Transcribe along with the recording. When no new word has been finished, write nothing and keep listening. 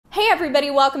Hey everybody,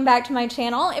 welcome back to my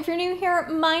channel. If you're new here,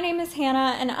 my name is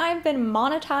Hannah and I've been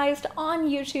monetized on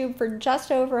YouTube for just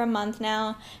over a month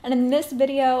now. And in this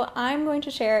video, I'm going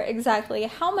to share exactly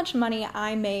how much money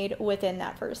I made within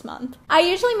that first month. I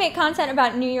usually make content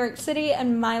about New York City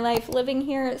and my life living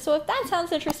here, so if that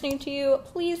sounds interesting to you,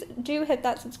 please do hit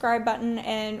that subscribe button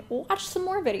and watch some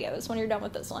more videos when you're done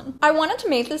with this one. I wanted to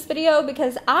make this video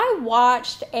because I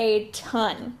watched a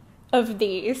ton of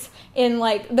these in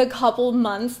like the couple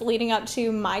months leading up to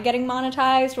my getting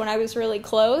monetized when I was really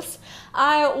close.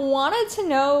 I wanted to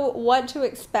know what to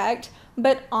expect,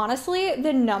 but honestly,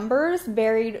 the numbers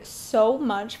varied so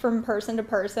much from person to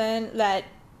person that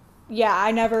yeah,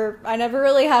 I never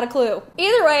really had a clue.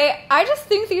 Either way, I just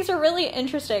think these are really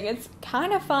interesting. It's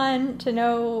kind of fun to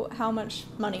know how much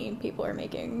money people are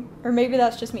making. Or maybe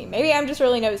that's just me. Maybe I'm just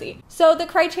really nosy. So the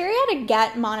criteria to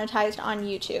get monetized on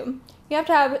YouTube, you have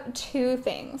to have two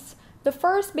things. The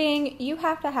first being you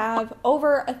have to have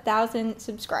over 1,000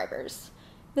 subscribers.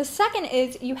 The second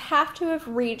is you have to have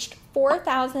reached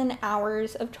 4,000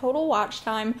 hours of total watch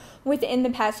time within the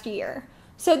past year.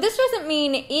 So this doesn't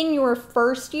mean in your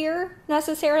first year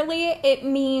necessarily. It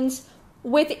means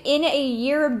within a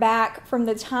year back from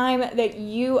the time that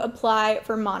you apply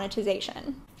for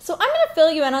monetization. So I'm going to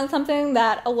fill you in on something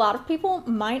that a lot of people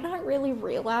might not really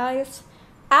realize.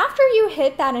 After you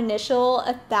hit that initial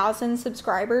 1,000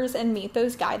 subscribers and meet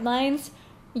those guidelines,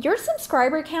 your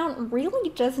subscriber count really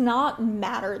does not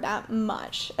matter that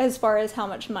much as far as how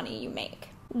much money you make.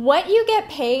 What you get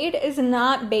paid is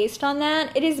not based on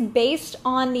that. It is based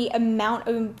on the amount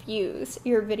of views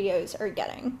your videos are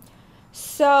getting.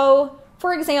 So,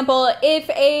 for example, if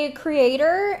a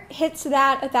creator hits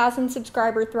that 1,000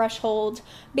 subscriber threshold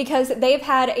because they've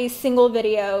had a single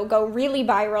video go really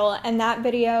viral and that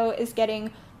video is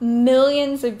getting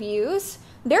millions of views,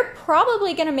 they're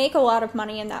probably going to make a lot of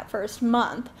money in that first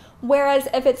month. Whereas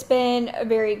if it's been a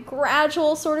very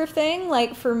gradual sort of thing,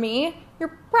 like for me,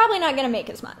 you're probably not going to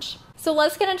make as much. So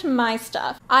let's get into my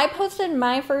stuff. I posted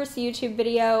my first YouTube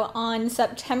video on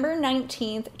September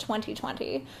 19th,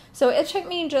 2020. So it took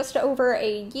me just over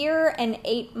a year and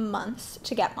 8 months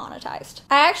to get monetized.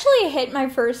 I actually hit my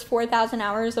first 4,000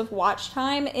 hours of watch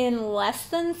time in less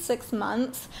than 6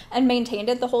 months and maintained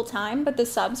it the whole time, but the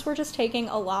subs were just taking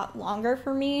a lot longer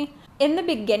for me. In the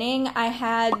beginning, I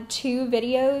had 2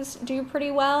 videos do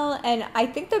pretty well, and I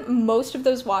think that most of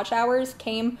those watch hours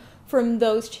came from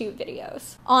those 2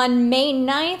 videos. On May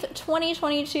 9th,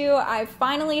 2022, I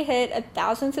finally hit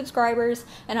 1,000 subscribers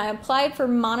and I applied for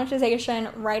monetization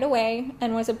right away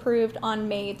and was approved on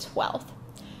May 12th.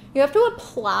 You have to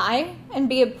apply and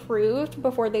be approved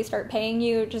before they start paying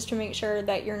you, just to make sure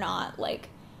that you're not like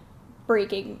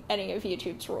breaking any of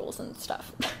YouTube's rules and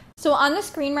stuff. So on the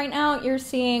screen right now, you're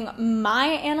seeing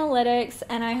my analytics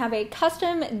and I have a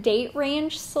custom date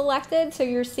range selected. So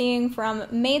you're seeing from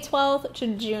May 12th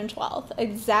to June 12th,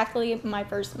 exactly my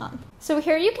first month. So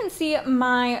here you can see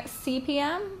my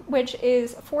CPM, which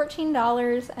is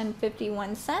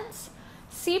 $14.51.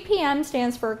 CPM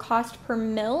stands for cost per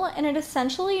mil, and it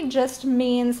essentially just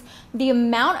means the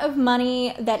amount of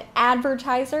money that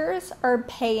advertisers are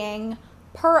paying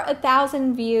per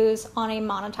 1,000 views on a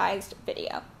monetized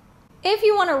video. If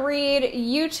you want to read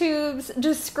YouTube's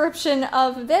description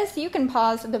of this, you can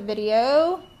pause the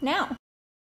video now.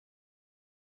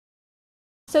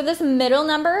 So this middle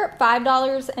number,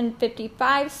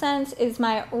 $5.55, is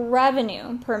my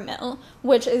revenue per mil,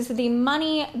 which is the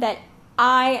money that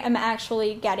I am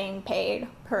actually getting paid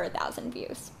per 1,000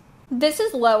 views. This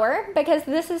is lower because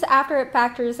this is after it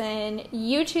factors in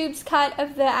YouTube's cut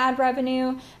of the ad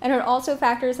revenue, and it also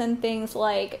factors in things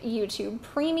like YouTube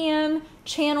Premium,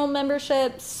 channel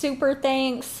membership, super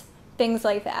thanks, things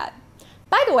like that.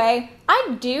 By the way,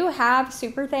 I do have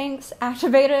super thanks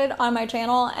activated on my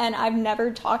channel and I've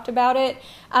never talked about it.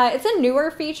 It's a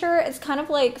newer feature. It's kind of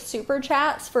like super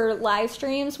chats for live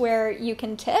streams where you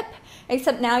can tip,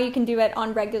 except now you can do it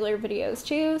on regular videos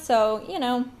too. So, you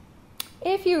know,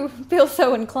 if you feel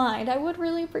so inclined, I would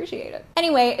really appreciate it.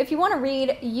 Anyway, if you want to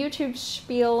read YouTube's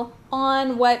spiel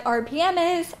on what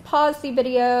RPM is, pause the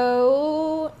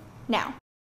video now.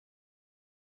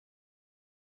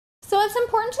 So it's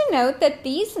important to note that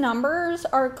these numbers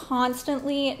are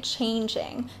constantly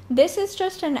changing. This is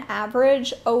just an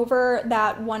average over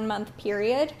that 1 month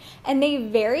period, and they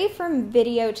vary from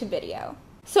video to video.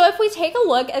 So if we take a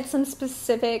look at some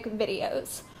specific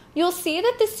videos, you'll see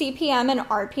that the CPM and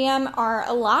RPM are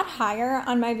a lot higher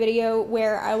on my video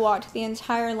where I walked the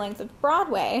entire length of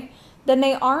Broadway than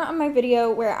they are on my video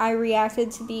where I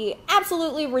reacted to the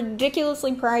absolutely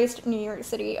ridiculously priced New York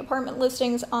City apartment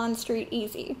listings on Street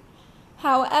Easy.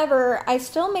 However, I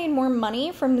still made more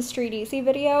money from the Street Easy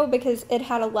video because it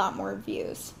had a lot more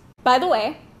views. By the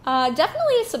way,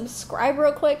 definitely subscribe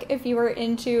real quick if you are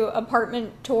into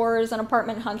apartment tours and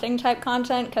apartment hunting type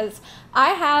content, because I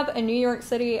have a New York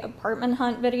City apartment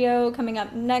hunt video coming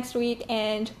up next week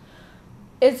and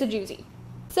it's a doozy.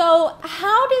 So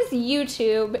how does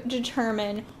YouTube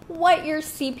determine what your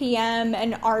CPM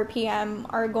and RPM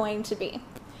are going to be?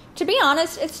 To be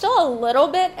honest, it's still a little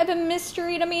bit of a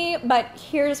mystery to me, but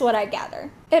here's what I gather.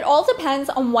 It all depends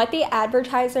on what the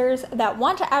advertisers that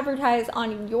want to advertise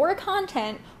on your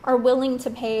content are willing to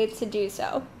pay to do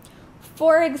so.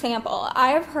 For example, I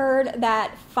have heard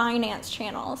that finance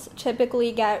channels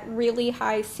typically get really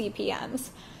high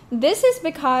CPMs. This is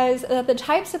because the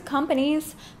types of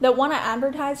companies that want to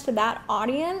advertise to that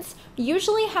audience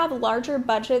usually have larger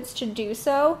budgets to do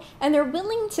so, and they're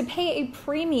willing to pay a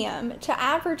premium to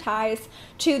advertise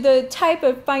to the type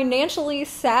of financially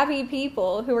savvy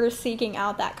people who are seeking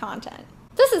out that content.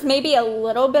 This is maybe a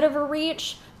little bit of a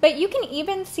reach, but you can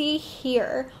even see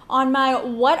here on my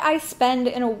What I Spend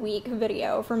in a Week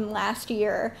video from last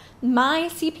year, my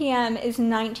CPM is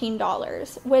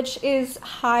 $19, which is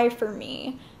high for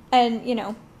me. And, you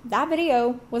know, that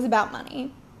video was about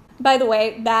money. By the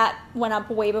way, that went up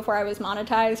way before I was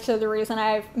monetized, so the reason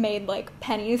I've made like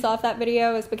pennies off that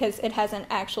video is because it hasn't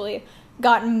actually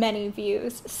gotten many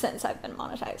views since I've been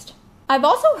monetized. I've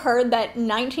also heard that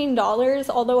 $19,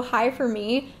 although high for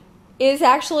me, is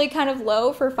actually kind of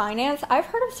low for finance. I've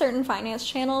heard of certain finance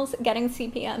channels getting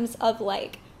CPMs of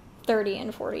like $30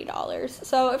 and $40.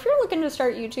 So if you're looking to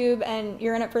start YouTube and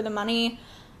you're in it for the money,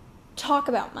 talk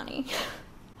about money.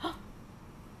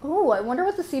 Oh, I wonder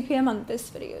what the CPM on this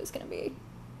video is going to be.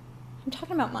 I'm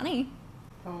talking about money.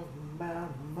 Talking about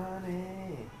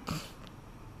money.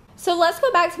 So let's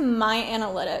go back to my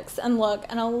analytics and look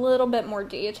in a little bit more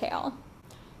detail.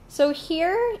 So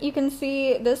here you can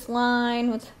see this line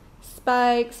with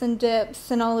spikes and dips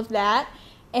and all of that.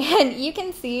 And you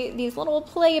can see these little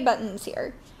play buttons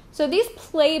here. So these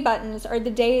play buttons are the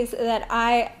days that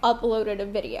I uploaded a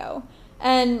video.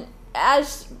 And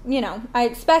as, you know, I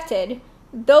expected,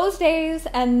 those days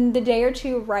and the day or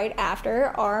two right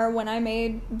after are when I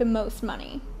made the most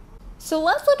money. So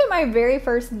let's look at my very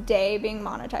first day being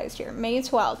monetized here, May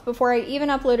 12th. Before I even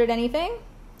uploaded anything,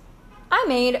 I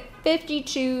made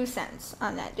 52 cents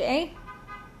on that day.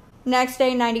 Next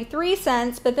day, 93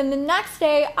 cents, but then the next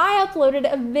day I uploaded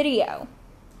a video.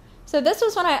 So this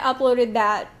was when I uploaded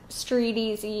that Street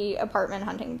Easy apartment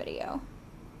hunting video.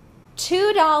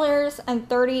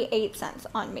 $2.38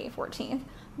 on May 14th.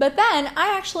 But then I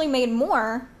actually made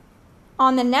more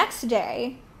on the next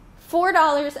day,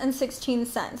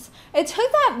 $4.16. It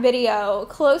took that video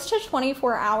close to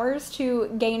 24 hours to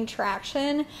gain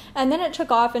traction, and then it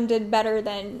took off and did better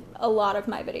than a lot of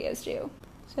my videos do.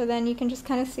 So then you can just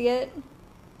kind of see it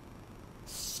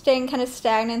staying kind of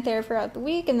stagnant there throughout the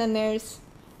week, and then there's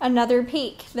another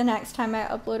peak the next time I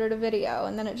uploaded a video,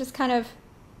 and then it just kind of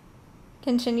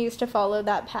continues to follow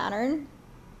that pattern.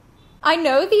 I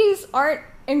know these aren't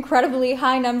incredibly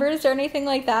high numbers or anything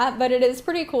like that, but it is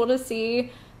pretty cool to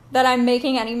see that I'm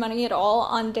making any money at all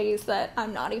on days that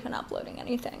I'm not even uploading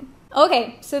anything.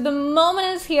 Okay, so the moment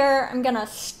is here. I'm gonna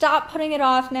stop putting it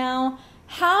off now.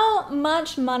 How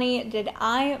much money did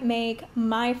I make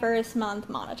my first month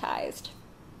monetized?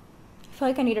 I feel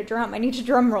like I need a drum. I need a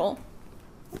drum roll.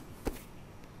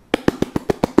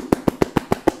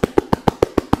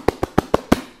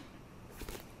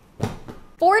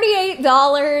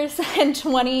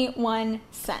 $48.21.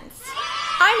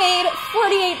 I made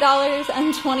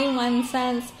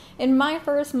 $48.21 in my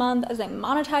first month as a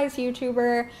monetized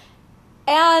YouTuber,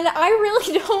 and I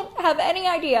really don't have any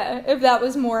idea if that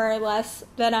was more or less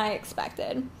than I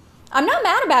expected. I'm not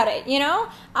mad about it, you know?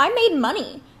 I made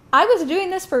money. I was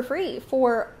doing this for free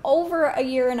for over a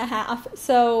year and a half,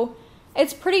 so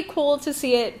it's pretty cool to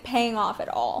see it paying off at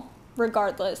all,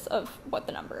 regardless of what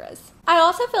the number is. I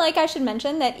also feel like I should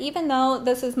mention that even though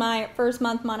this is my first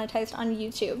month monetized on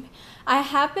YouTube, I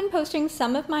have been posting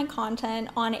some of my content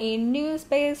on a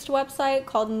news-based website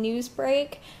called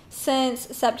Newsbreak since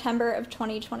September of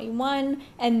 2021,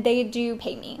 and they do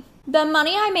pay me. The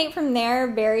money I make from there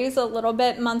varies a little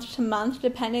bit month to month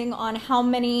depending on how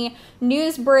many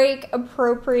Newsbreak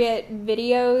appropriate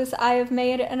videos I have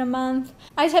made in a month.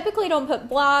 I typically don't put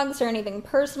blogs or anything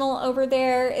personal over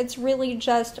there. It's really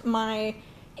just my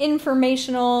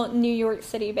informational New York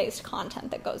City based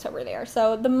content that goes over there.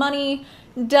 So the money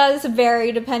does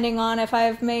vary depending on if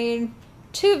I've made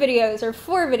 2 videos or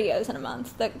 4 videos in a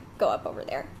month that go up over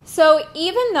there. So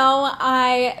even though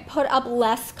I put up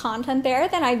less content there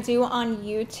than I do on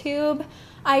YouTube,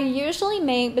 I usually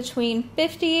make between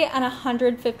 $50 and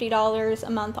 $150 a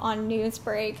month on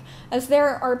Newsbreak, as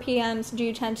their RPMs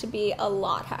do tend to be a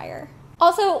lot higher.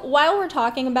 Also, while we're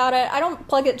talking about it, I don't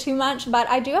plug it too much, but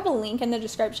I do have a link in the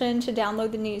description to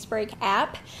download the Newsbreak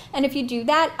app. And if you do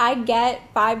that, I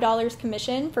get $5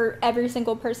 commission for every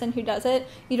single person who does it.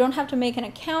 You don't have to make an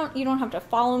account. You don't have to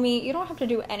follow me. You don't have to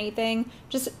do anything.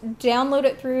 Just download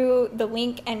it through the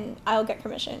link and I'll get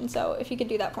commission. So if you could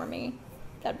do that for me,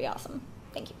 that'd be awesome.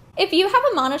 Thank you. If you have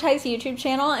a monetized YouTube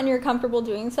channel and you're comfortable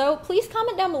doing so, please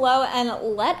comment down below and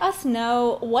let us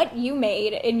know what you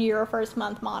made in your first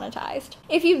month monetized.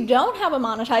 If you don't have a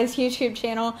monetized YouTube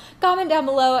channel, comment down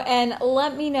below and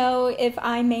let me know if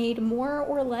I made more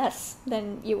or less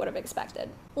than you would have expected.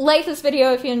 Like this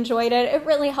video if you enjoyed it. It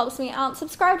really helps me out.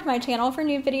 Subscribe to my channel for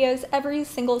new videos every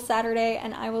single Saturday,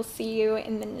 and I will see you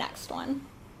in the next one.